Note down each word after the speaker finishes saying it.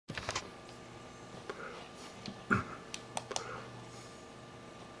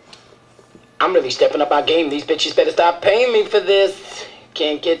I'm really stepping up our game. These bitches better stop paying me for this.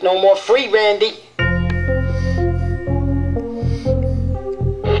 Can't get no more free, Randy.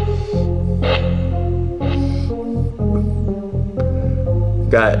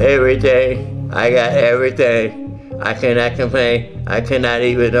 Got everything. I got everything. I cannot complain. I cannot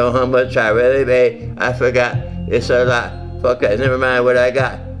even know how much I really made. I forgot. It's a lot. Fuck that. Never mind what I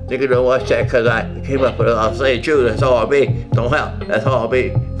got. Nigga don't watch that because I came up with it. I'll say true. That's all me. Don't help. That's all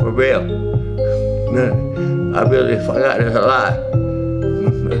me. For real. I really forgot. There's a lot.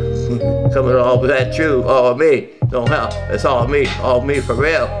 Coming all that true. All me. Don't help. That's all me. All me for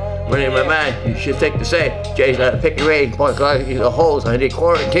real. Running in my mind, you should think the same. Jay's not a pick your range, point the holes, I need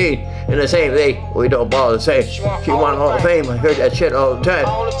quarantine. And the same thing, we don't ball the same. She won Hall of Fame, I heard that shit all the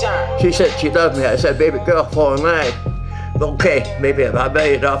time. She said she loved me, I said, baby girl, fall in line. Okay, maybe if I $1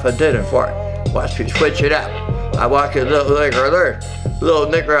 million off a dinner for it. Watch me switch it up. I watch a little nigger alert. Little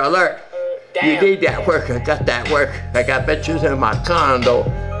nigger alert. You need that work, I got that work. I got bitches in my condo.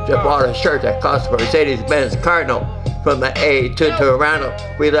 Just bought a shirt that cost a Mercedes-Benz Cardinal. From the A to Toronto,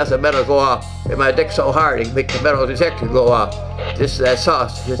 we let the metal go off. And my dick so hard, it can make the metal detector go off. Just that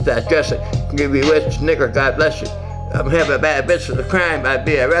sauce, just that dressing. Give me which nigger, God bless you. I'm having a bad bitch for the crime, I'd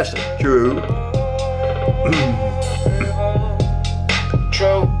be arrested. True.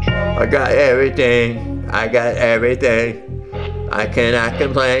 True. I got everything. I got everything. I cannot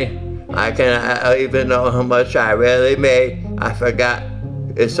complain. I cannot even know how much I really made. I forgot.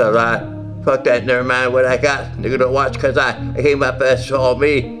 It's a lot. Fuck that, never mind what I got. Nigga don't watch cause I came up, that's all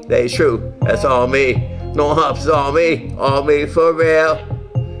me. That's true, that's all me. No humps, all me for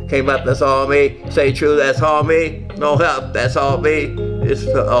real. Came up, that's all me. Say true, that's all me. No help, that's all me. It's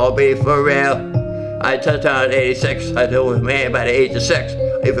all me for real. I touched on 86, I knew a man by the age of 6.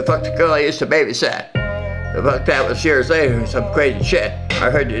 I even fucked a girl I used to babysit. The fuck that was years later, some crazy shit.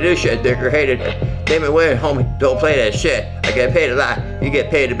 I heard you do shit, nigger hated it. Name it win, homie, don't play that shit. I get paid a lot, you get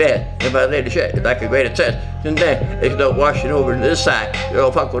paid a bit. If I lay the shit, it's like a great sense. And then, there's no washing over to this side. You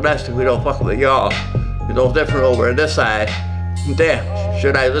don't fuck with us, we don't fuck with y'all. There's no different over on this side. And damn,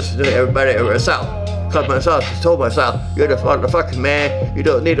 should I listen to everybody or myself? Cause myself just told myself, you're the motherfucking man, you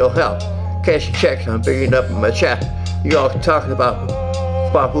don't need no help. Cash your checks, I'm bringing up in my chest. You all talking about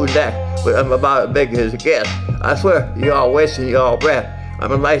who's that, but I'm about as big as it gets. I swear, you all wasting your all breath.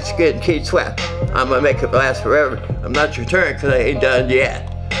 I'm a light-skinned Keith Sweat. I'm gonna make it last forever. I'm not your turn cause I ain't done yet.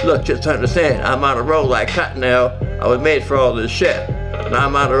 Look, just understand, I'm on a roll like Cottonelle. I was made for all this shit. And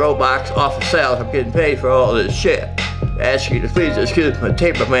I'm on a Roblox off of sales. I'm getting paid for all this shit. I ask you to please excuse my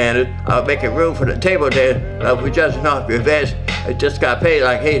table manners. I'll make room for the table then. I'll be judging off your events. I just got paid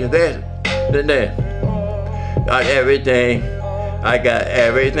like 8 events. Then, got everything. I got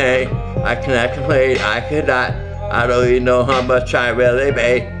everything. I cannot complain. I cannot. I don't even know how much I really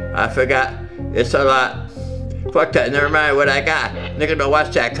made. I forgot. It's a lot. Fuck that. Never mind what I got. Nigga don't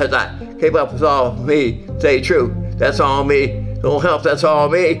watch that cause I came up with all me. Say true. That's all me. Don't help. That's all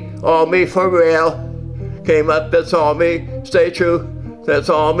me. All me for real. Came up. That's all me. Stay true. That's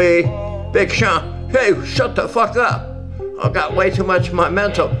all me. Big Sean. Hey, shut the fuck up. I got way too much in my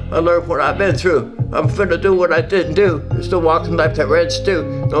mental. I learned what I've been through. I'm finna do what I didn't do. I'm still walking like that red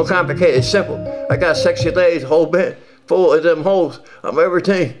stew. Don't complicate it, simple. I got sexy ladies, whole bit full of them hoes. I'm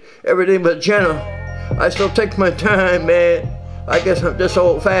everything but gentle. I still take my time, man. I guess I'm just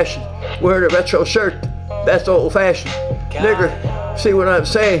old-fashioned. Wearing a retro shirt, that's old-fashioned. Nigger, see what I'm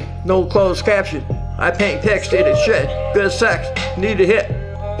saying? No closed caption. I paint text, eat shit. Good sex, need a hit.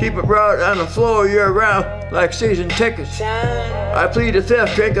 Keep it broad on the floor year-round, like season tickets. I plead the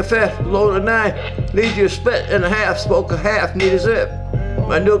fifth, drink a fifth, load a 9. Need you a split and a half, smoke a half, need a zip.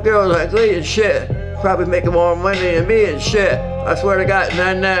 My new girl's like Lee and shit. Probably making more money than me and shit. I swear to God,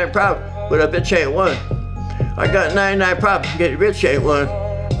 99 problems, but a bitch ain't one. I got 99 problems, getting rich ain't one.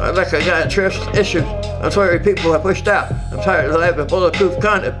 I like I got trust issues. I'm sorry people I pushed out. I'm tired of having a bulletproof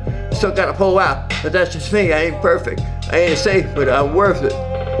condom. Still gotta pull out, but that's just me, I ain't perfect. I ain't safe, but I'm worth it.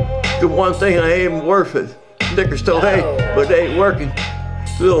 The one thing I ain't worth it. Niggas still hate, but they ain't working.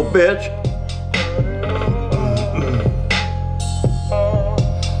 Little bitch.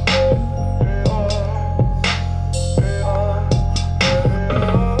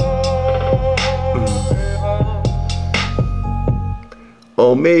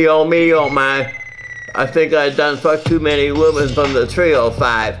 Oh me, oh me, oh my. I think I done fucked too many women from the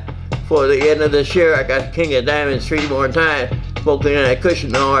 305. For the end of this year, I got King of Diamonds 3 more times. Smoking in that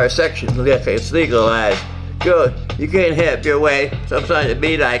cushion on our section, like it's legalized. Good, you can't have your way. Sometimes it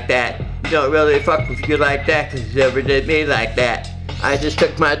be like that. You don't really fuck with you like that, cause you never did me like that. I just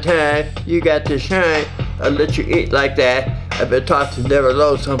took my time, you got to shine. I let you eat like that. I've been taught to never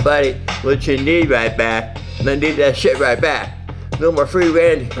load somebody. what you need right back. And I need that shit right back. No more free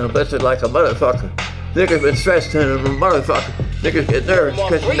Randy. I'm busted like a motherfucker. Niggas been stressed in a motherfucker. Niggas get nervous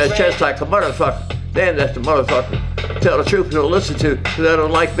because in their chest like a motherfucker. Damn, that's the motherfucker. Tell the truth and don't listen to, because I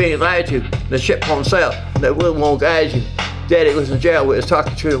don't like being lied to. The shit won't sell. The will won't guide you. Daddy was in jail with his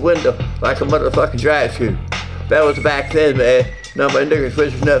talking through the window like a motherfucking drive-through. That was back then, man. Now my niggas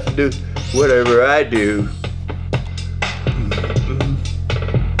rich enough to do whatever I do.